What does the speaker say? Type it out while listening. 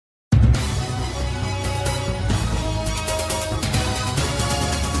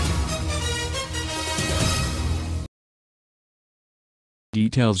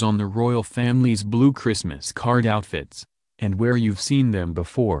Details on the royal family's blue Christmas card outfits, and where you've seen them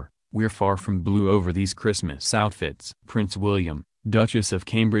before. We're far from blue over these Christmas outfits. Prince William, Duchess of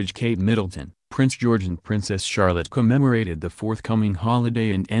Cambridge Kate Middleton, Prince George and Princess Charlotte commemorated the forthcoming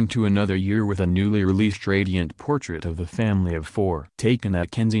holiday and end to another year with a newly released radiant portrait of the family of four. Taken at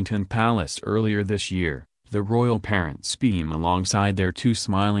Kensington Palace earlier this year, the royal parents beam alongside their two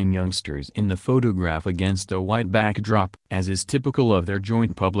smiling youngsters in the photograph against a white backdrop. As is typical of their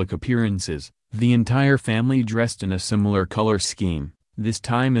joint public appearances, the entire family dressed in a similar color scheme, this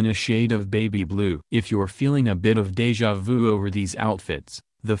time in a shade of baby blue. If you're feeling a bit of déjà vu over these outfits,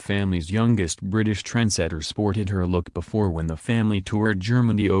 the family's youngest British trendsetter sported her look before when the family toured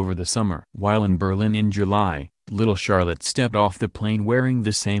Germany over the summer. While in Berlin in July, little Charlotte stepped off the plane wearing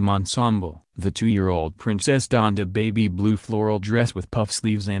the same ensemble. The 2-year-old princess donned a baby blue floral dress with puff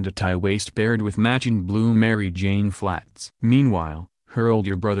sleeves and a tie waist paired with matching blue Mary Jane flats. Meanwhile, her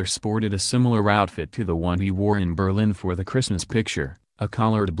older brother sported a similar outfit to the one he wore in Berlin for the Christmas picture, a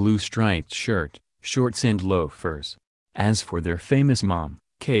collared blue striped shirt, shorts and loafers. As for their famous mom,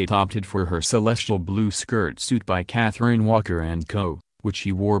 Kate opted for her celestial blue skirt suit by Catherine Walker & Co., which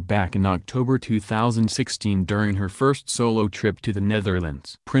she wore back in October 2016 during her first solo trip to the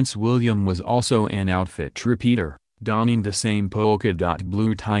Netherlands. Prince William was also an outfit repeater, donning the same polka dot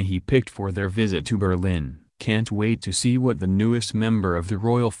blue tie he picked for their visit to Berlin. Can't wait to see what the newest member of the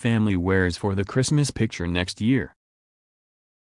royal family wears for the Christmas picture next year.